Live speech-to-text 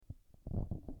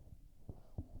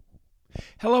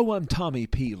Hello, I'm Tommy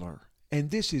Peeler,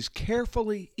 and this is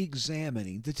Carefully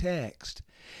Examining the Text.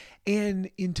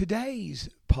 And in today's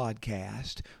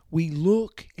podcast, we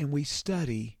look at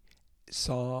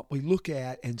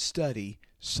and study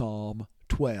Psalm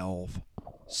 12.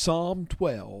 Psalm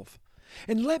 12.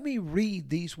 And let me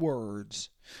read these words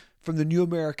from the New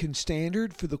American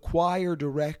Standard for the choir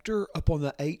director upon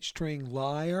the 8-string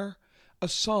lyre, a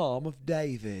psalm of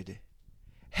David.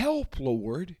 Help,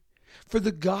 Lord, for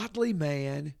the godly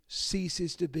man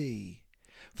ceases to be,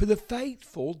 for the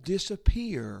faithful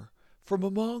disappear from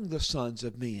among the sons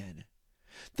of men.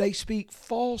 They speak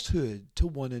falsehood to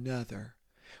one another,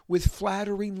 with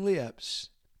flattering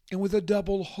lips, and with a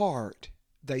double heart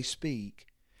they speak.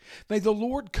 May the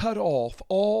Lord cut off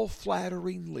all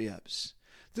flattering lips,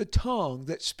 the tongue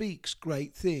that speaks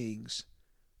great things.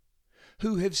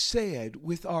 Who have said,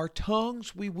 with our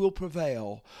tongues we will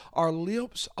prevail, our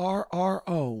lips are our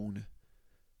own.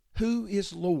 Who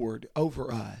is Lord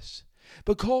over us?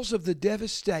 Because of the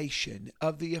devastation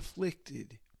of the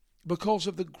afflicted, because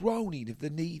of the groaning of the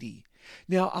needy.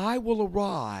 Now I will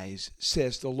arise,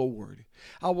 says the Lord.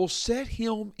 I will set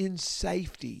him in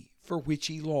safety for which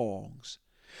he longs.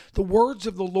 The words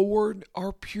of the Lord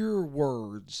are pure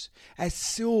words, as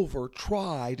silver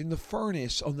tried in the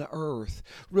furnace on the earth,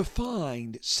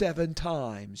 refined 7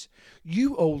 times.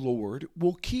 You, O Lord,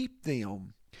 will keep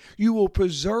them. You will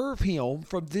preserve him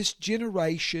from this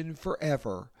generation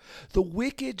forever. The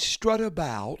wicked strut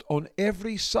about on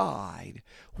every side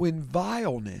when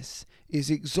vileness is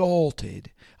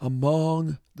exalted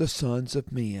among the sons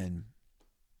of men.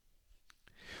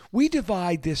 We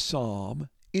divide this psalm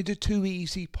into 2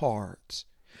 easy parts.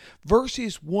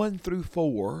 Verses 1 through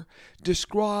 4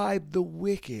 describe the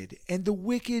wicked, and the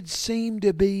wicked seem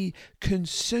to be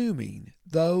consuming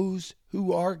those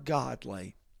who are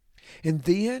godly. And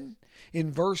then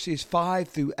in verses 5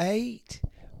 through 8,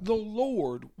 the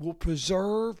Lord will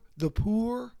preserve the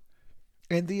poor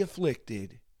and the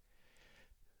afflicted.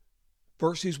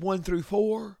 Verses 1 through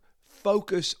 4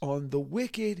 focus on the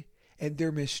wicked and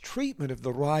their mistreatment of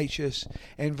the righteous,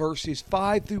 and verses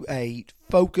 5 through 8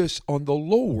 focus on the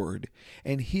Lord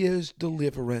and his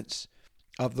deliverance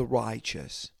of the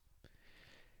righteous.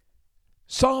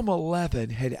 Psalm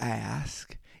 11 had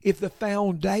asked, if the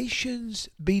foundations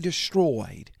be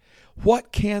destroyed,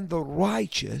 what can the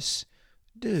righteous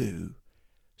do?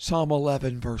 Psalm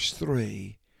 11 verse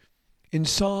 3. In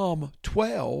Psalm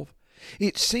 12,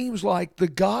 it seems like the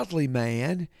godly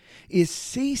man is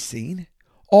ceasing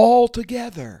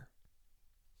altogether.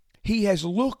 He has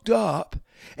looked up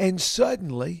and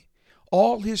suddenly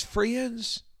all his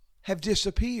friends have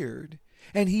disappeared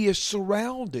and he is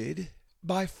surrounded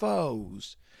by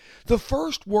foes. The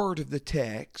first word of the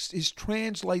text is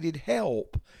translated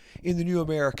help in the New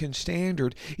American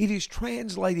Standard. It is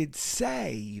translated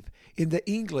save in the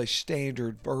English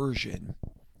Standard Version.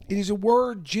 It is a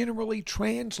word generally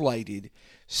translated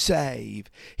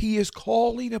save. He is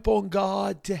calling upon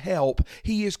God to help.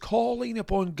 He is calling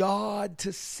upon God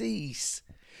to cease,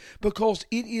 because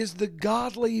it is the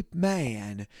godly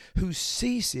man who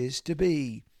ceases to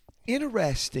be.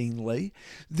 Interestingly,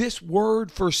 this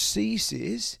word for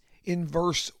ceases in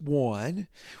verse 1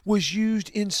 was used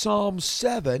in Psalm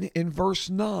 7 in verse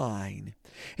 9.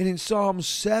 And in Psalm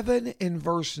 7 and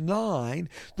verse 9,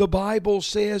 the Bible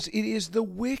says it is the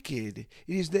wicked, it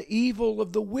is the evil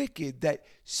of the wicked that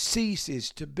ceases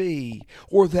to be,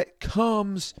 or that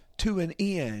comes to an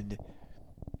end.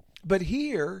 But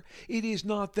here, it is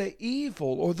not the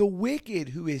evil or the wicked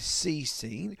who is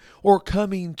ceasing or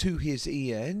coming to his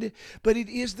end, but it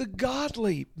is the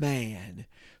godly man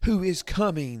who is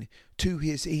coming to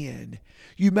his end.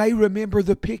 You may remember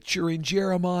the picture in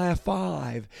Jeremiah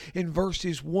 5 in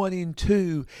verses 1 and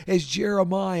 2 as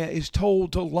Jeremiah is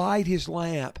told to light his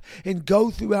lamp and go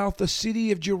throughout the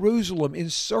city of Jerusalem in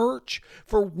search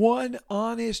for one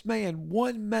honest man,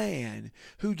 one man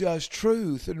who does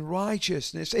truth and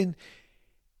righteousness, and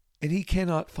he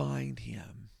cannot find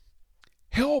him.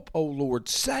 Help, O Lord,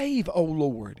 save, O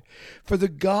Lord, for the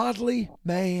godly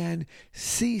man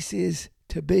ceases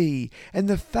to be, and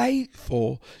the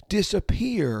faithful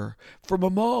disappear from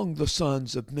among the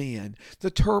sons of men.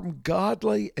 The term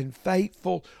godly and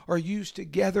faithful are used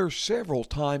together several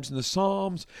times in the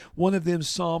Psalms. One of them,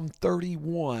 Psalm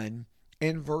 31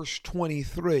 and verse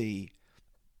 23.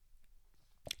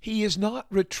 He is not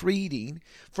retreating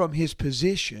from his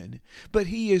position, but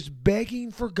he is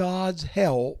begging for God's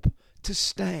help to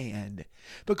stand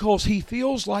because he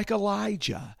feels like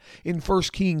Elijah in 1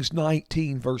 Kings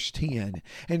 19 verse 10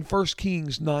 and 1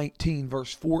 Kings 19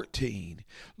 verse 14.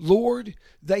 Lord,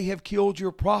 they have killed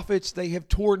your prophets, they have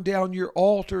torn down your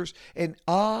altars, and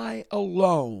I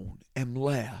alone am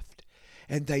left,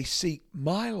 and they seek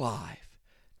my life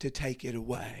to take it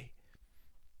away.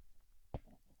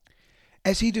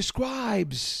 As he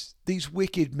describes these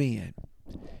wicked men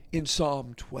in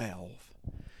Psalm 12,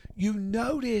 you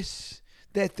notice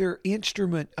that their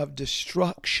instrument of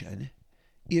destruction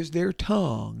is their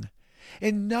tongue.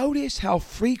 And notice how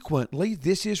frequently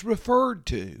this is referred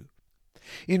to.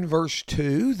 In verse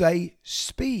 2, they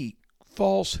speak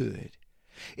falsehood.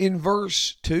 In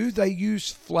verse 2, they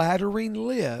use flattering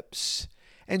lips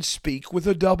and speak with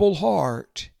a double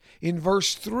heart. In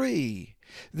verse 3,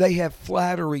 they have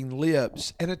flattering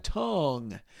lips and a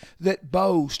tongue that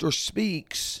boasts or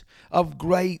speaks of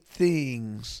great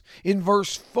things. In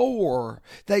verse 4,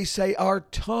 they say, our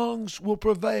tongues will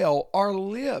prevail, our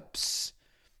lips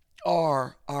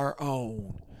are our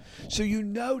own. So you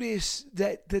notice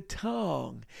that the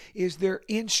tongue is their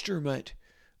instrument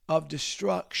of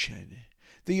destruction.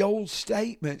 The old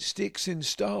statement, sticks and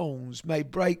stones may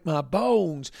break my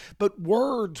bones, but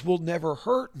words will never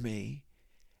hurt me,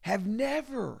 have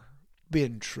never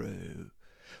been true.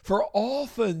 For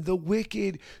often the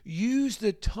wicked use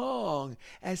the tongue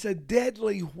as a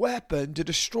deadly weapon to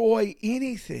destroy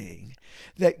anything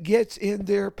that gets in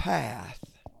their path.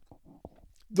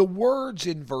 The words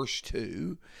in verse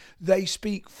 2, they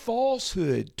speak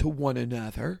falsehood to one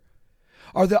another,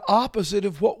 are the opposite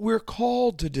of what we're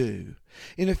called to do.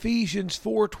 In Ephesians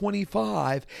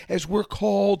 4:25, as we're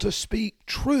called to speak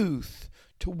truth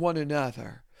to one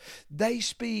another, they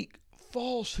speak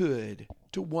falsehood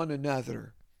to one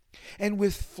another. And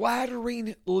with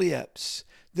flattering lips,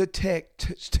 the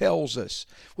text tells us,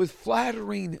 with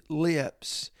flattering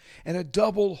lips and a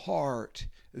double heart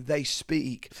they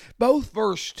speak. Both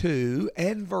verse 2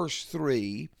 and verse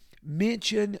 3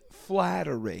 mention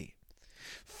flattery.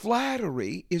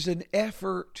 Flattery is an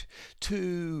effort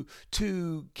to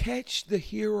catch the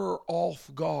hearer off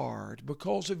guard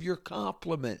because of your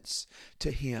compliments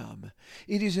to him.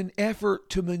 It is an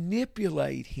effort to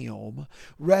manipulate him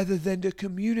rather than to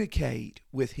communicate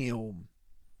with him.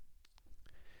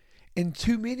 And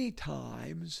too many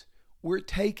times we're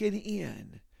taken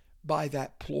in by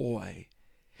that ploy.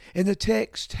 And the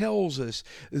text tells us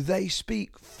they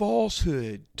speak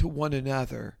falsehood to one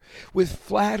another with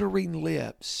flattering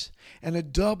lips and a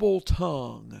double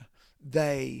tongue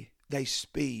they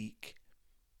speak.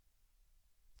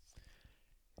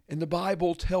 And the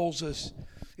Bible tells us,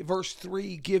 verse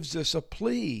 3 gives us a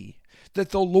plea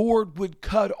that the Lord would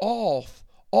cut off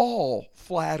all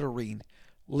flattering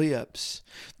lips.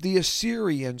 The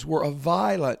Assyrians were a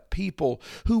violent people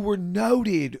who were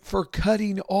noted for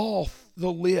cutting off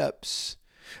the lips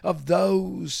of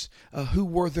those who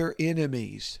were their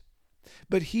enemies.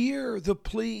 But here the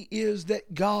plea is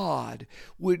that God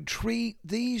would treat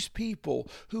these people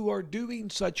who are doing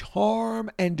such harm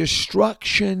and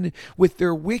destruction with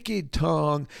their wicked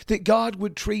tongue, that God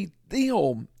would treat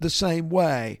them the same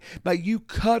way. May you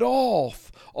cut off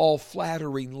all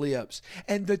flattering lips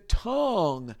and the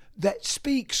tongue that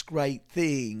speaks great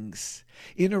things.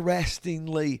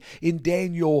 Interestingly, in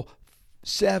Daniel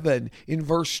 7, in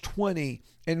verse 20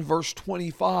 and verse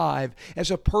 25,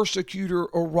 as a persecutor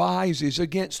arises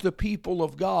against the people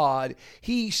of God,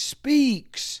 he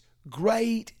speaks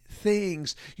great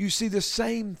things. You see the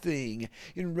same thing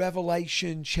in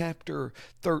Revelation chapter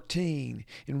 13.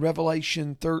 In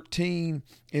Revelation 13,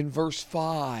 in verse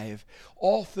 5,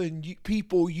 often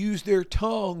people use their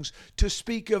tongues to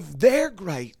speak of their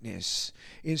greatness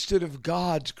instead of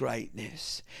God's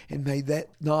greatness. And may that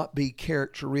not be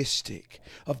characteristic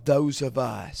of those of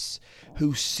us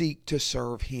who seek to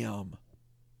serve Him.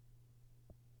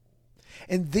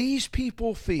 And these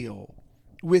people feel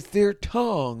with their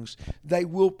tongues they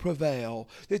will prevail,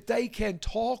 that they can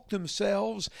talk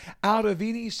themselves out of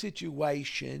any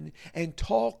situation and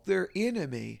talk their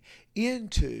enemy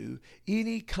into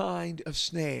any kind of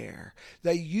snare.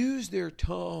 They use their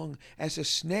tongue as a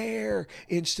snare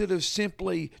instead of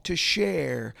simply to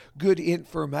share good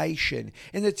information.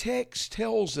 And the text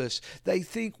tells us they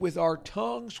think with our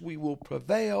tongues we will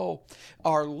prevail.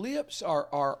 Our lips are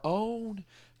our own.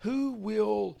 Who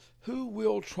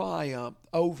will triumph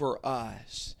over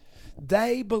us?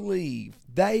 They believe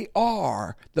they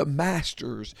are the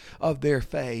masters of their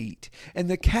fate and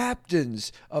the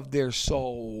captains of their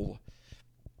soul.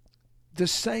 The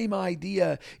same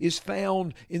idea is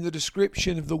found in the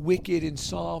description of the wicked in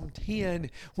Psalm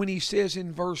 10 when he says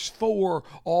in verse 4,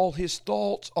 all his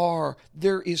thoughts are,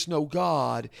 there is no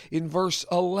God. In verse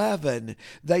 11,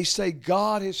 they say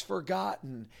God has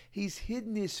forgotten. He's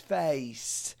hidden his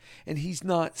face and he's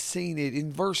not seen it.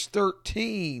 In verse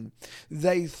 13,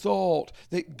 they thought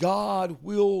that God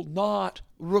will not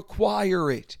require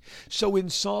it. So in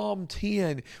Psalm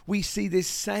 10, we see this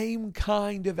same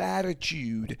kind of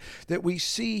attitude that we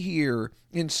see here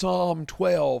in Psalm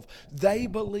 12. They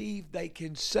believe they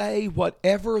can say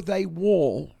whatever they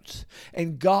want,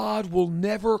 and God will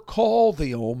never call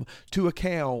them to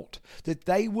account, that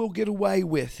they will get away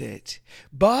with it.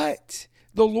 But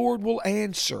the Lord will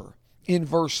answer. In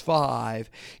verse 5,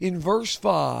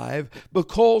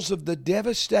 because of the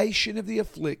devastation of the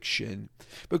affliction,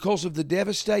 because of the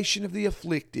devastation of the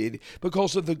afflicted,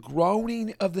 because of the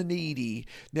groaning of the needy,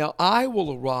 now I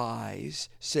will arise,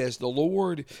 says the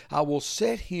Lord, I will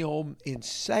set him in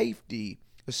safety,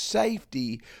 a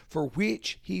safety for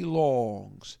which he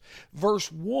longs.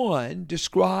 Verse 1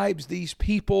 describes these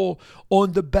people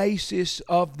on the basis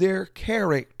of their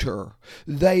character.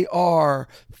 They are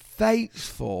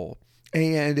faithful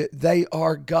and they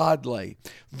are godly.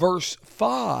 Verse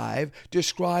 5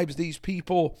 describes these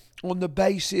people on the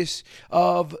basis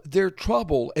of their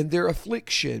trouble and their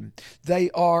affliction. They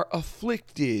are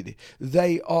afflicted.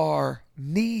 They are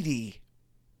needy.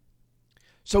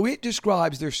 So it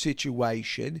describes their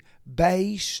situation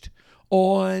based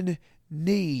on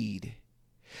need.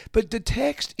 But the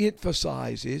text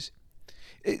emphasizes,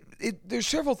 there's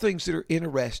several things that are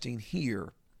interesting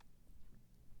here.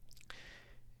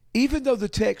 Even though the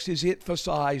text has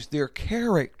emphasized their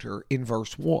character in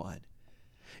verse 1,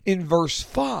 in verse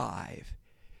 5,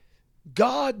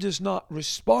 God does not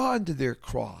respond to their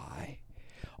cry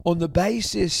on the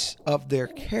basis of their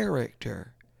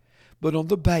character, but on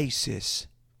the basis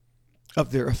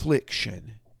of their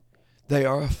affliction. They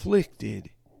are afflicted.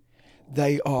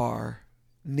 They are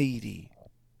needy.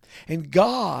 And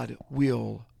God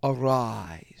will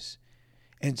arise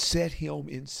and set him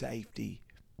in safety.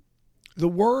 The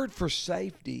word for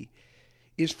safety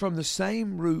is from the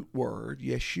same root word,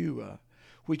 Yeshua,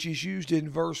 which is used in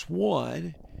verse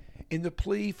 1 in the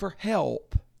plea for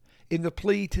help, in the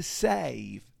plea to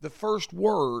save, the first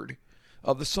word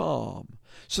of the psalm.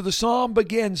 So the psalm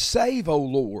begins, save, O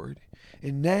Lord.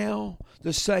 And now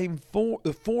the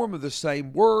form of the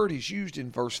same word is used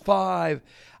in verse 5,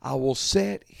 I will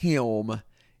set him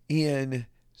in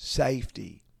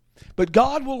safety. But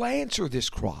God will answer this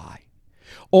cry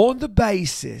on the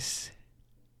basis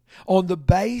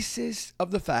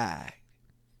of the fact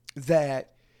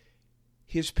that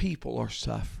his people are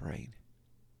suffering.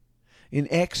 In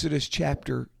Exodus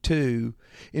chapter 2,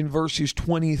 in verses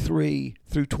 23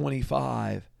 through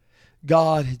 25,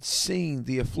 God had seen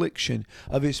the affliction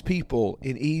of his people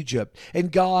in Egypt,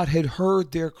 and God had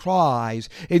heard their cries,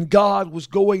 and God was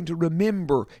going to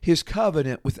remember his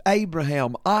covenant with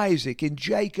Abraham, Isaac, and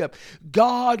Jacob.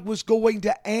 God was going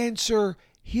to answer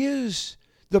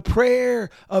the prayer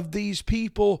of these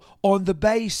people on the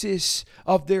basis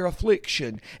of their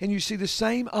affliction. And you see the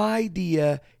same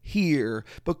idea here.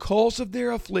 Because of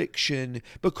their affliction,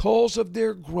 because of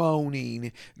their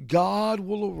groaning, God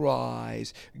will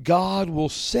arise. God will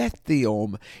set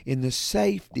them in the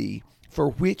safety for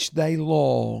which they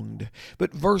longed.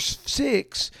 But verse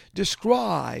 6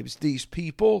 describes these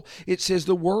people. It says,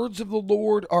 the words of the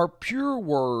Lord are pure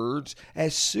words,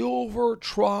 as silver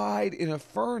tried in a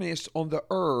furnace on the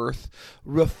earth,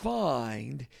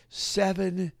 refined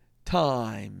 7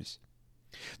 times.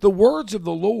 The words of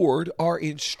the Lord are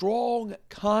in strong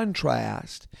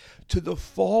contrast to the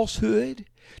falsehood,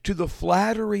 to the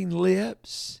flattering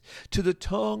lips, to the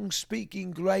tongue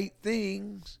speaking great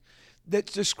things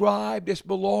that's described as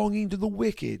belonging to the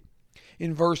wicked.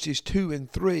 In verses 2 and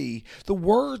 3, the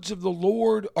words of the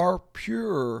Lord are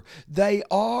pure. They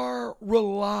are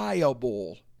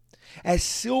reliable. As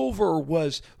silver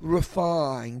was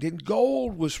refined and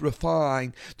gold was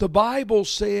refined, the Bible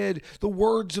said the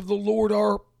words of the Lord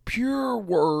are pure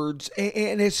words,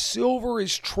 and as silver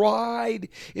is tried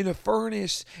in a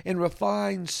furnace and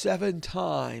refined 7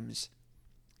 times,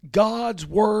 God's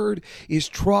word is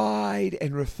tried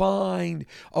and refined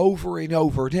over and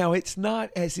over. Now, it's not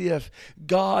as if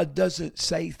God doesn't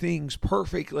say things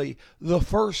perfectly the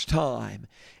first time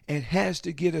and has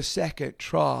to get a second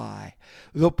try.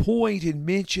 The point in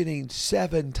mentioning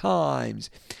 7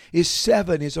 times is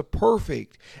 7 is a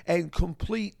perfect and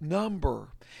complete number.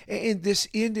 And this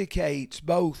indicates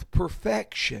both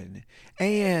perfection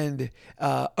and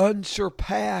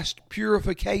unsurpassed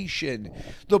purification.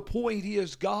 The point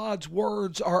is, God's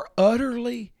words are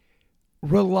utterly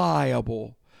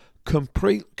reliable,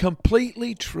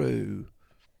 completely true,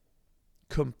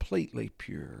 completely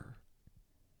pure.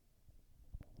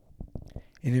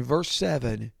 And in verse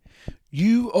 7,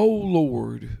 you, O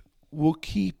Lord, will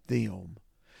keep them.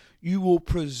 You will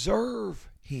preserve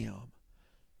him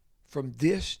from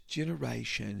this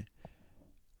generation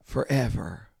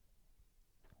forever.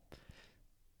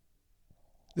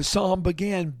 The psalm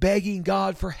began begging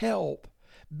God for help,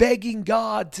 begging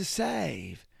God to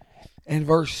save. And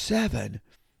verse 7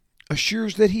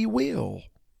 assures that he will.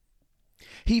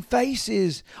 He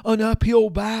faces an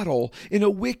uphill battle in a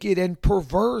wicked and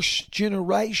perverse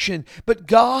generation, but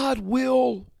God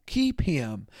will keep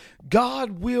him.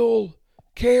 God will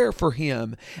care for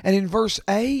him. And in verse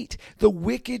 8, the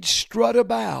wicked strut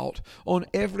about on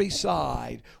every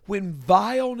side. When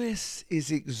vileness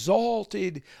is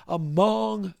exalted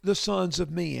among the sons of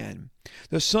men.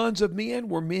 The sons of men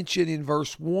were mentioned in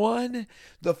verse 1.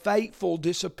 The faithful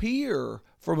disappear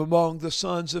from among the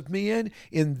sons of men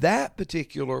in that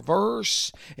particular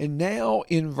verse. And now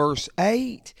in verse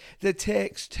 8, the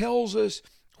text tells us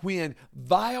when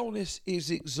vileness is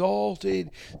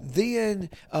exalted, then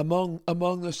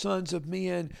among the sons of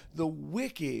men, the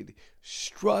wicked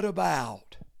strut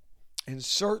about. And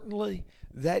certainly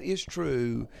that is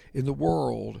true in the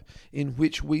world in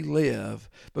which we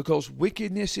live, because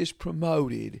wickedness is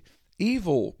promoted.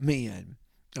 Evil men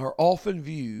are often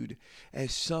viewed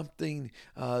as something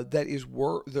that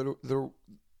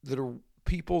are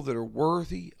people that are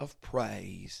worthy of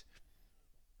praise.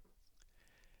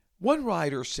 One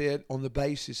writer said on the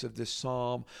basis of this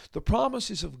psalm, the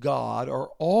promises of God are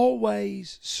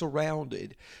always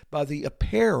surrounded by the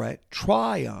apparent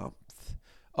triumph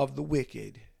of the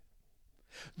wicked.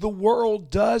 The world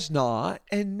does not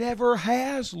and never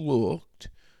has looked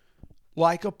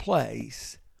like a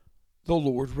place the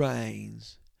Lord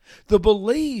reigns. The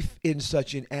belief in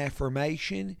such an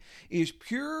affirmation is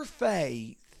pure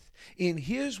faith in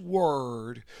His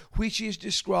Word, which is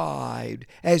described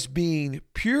as being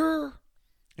pure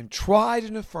and tried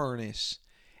in a furnace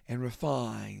and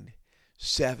refined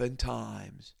 7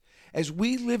 times. As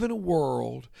we live in a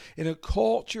world, in a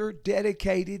culture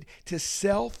dedicated to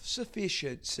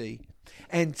self-sufficiency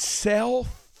and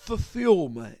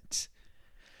self-fulfillment,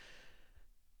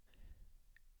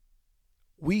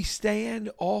 we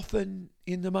stand often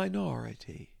in the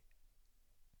minority.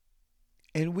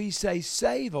 And we say,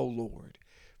 save, O Lord,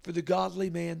 for the godly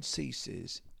man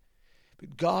ceases.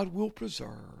 But God will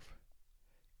preserve.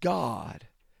 God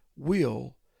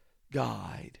will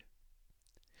guide.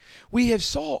 We have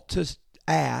sought to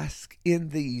ask in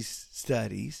these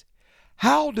studies,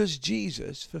 how does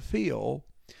Jesus fulfill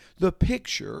the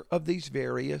picture of these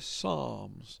various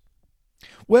psalms?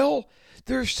 Well,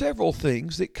 there are several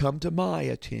things that come to my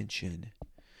attention.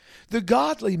 The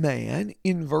godly man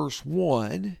in verse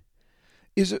 1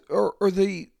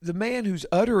 the man who's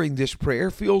uttering this prayer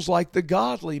feels like the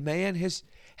godly man has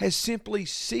simply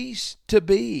ceased to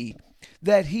be,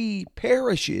 that he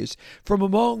perishes from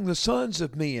among the sons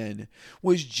of men.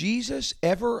 Was Jesus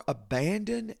ever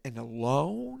abandoned and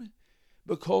alone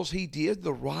because he did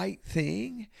the right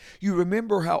thing? You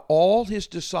remember how all his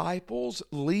disciples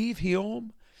leave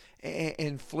him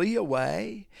and flee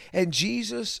away, and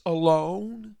Jesus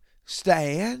alone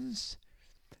stands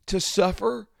to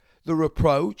suffer the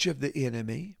reproach of the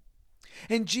enemy.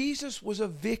 And Jesus was a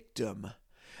victim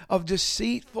of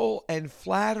deceitful and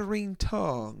flattering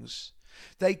tongues.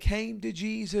 They came to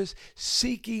Jesus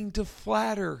seeking to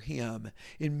flatter him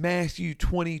in Matthew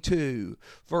 22,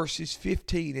 verses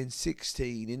 15 and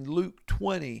 16, in Luke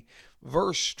 20,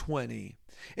 verse 20.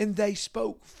 And they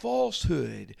spoke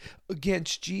falsehood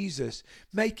against Jesus,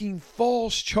 making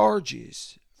false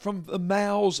charges from the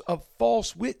mouths of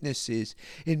false witnesses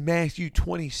in Matthew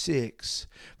 26,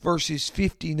 verses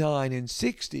 59 and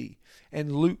 60,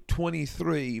 and Luke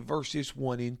 23, verses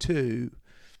 1 and 2.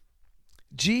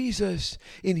 Jesus,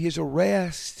 in his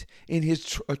arrest, in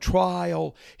his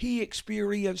trial, he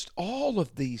experienced all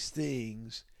of these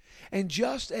things. And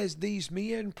just as these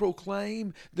men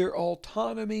proclaim their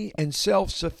autonomy and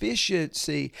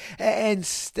self-sufficiency and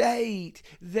state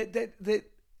that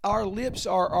our lips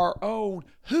are our own,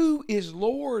 who is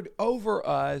Lord over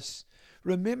us,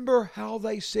 remember how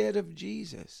they said of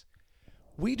Jesus,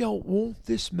 we don't want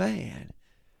this man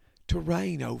to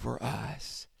reign over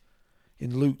us.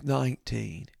 In Luke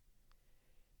 19,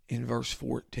 in verse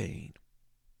 14.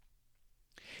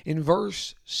 In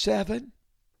verse 7,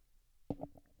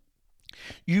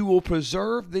 You will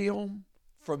preserve them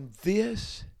from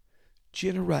this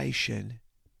generation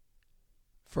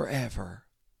forever.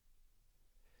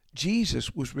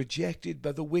 Jesus was rejected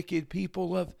by the wicked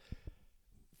people of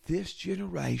this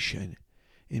generation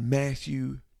in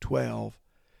Matthew 12,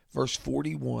 verse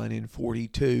 41 and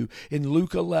 42, in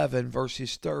Luke 11,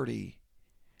 verses 30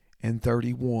 and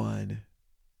 31.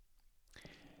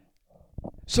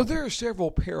 So there are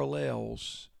several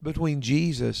parallels between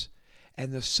Jesus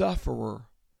and the sufferer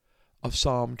of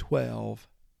Psalm 12.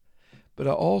 But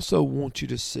I also want you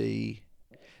to see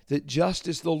that just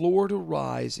as the Lord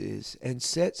arises and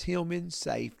sets him in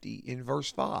safety in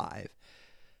verse 5,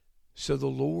 so the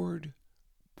Lord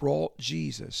brought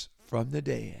Jesus from the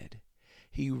dead.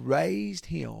 He raised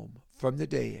him from the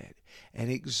dead and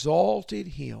exalted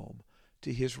him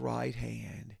to his right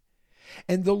hand.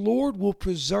 And the Lord will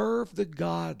preserve the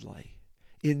godly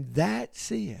in that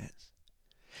sense.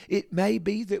 It may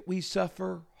be that we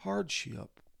suffer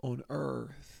hardship on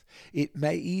earth. It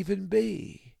may even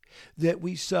be that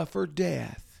we suffer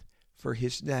death for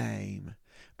his name.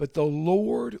 But the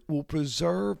Lord will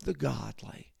preserve the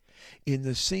godly in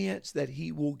the sense that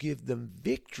he will give them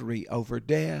victory over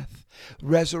death,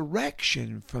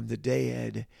 resurrection from the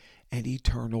dead, and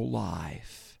eternal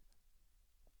life.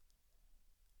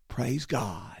 Praise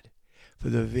God for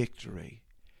the victory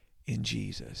in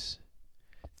Jesus.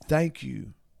 Thank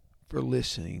you for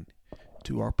listening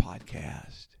to our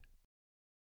podcast.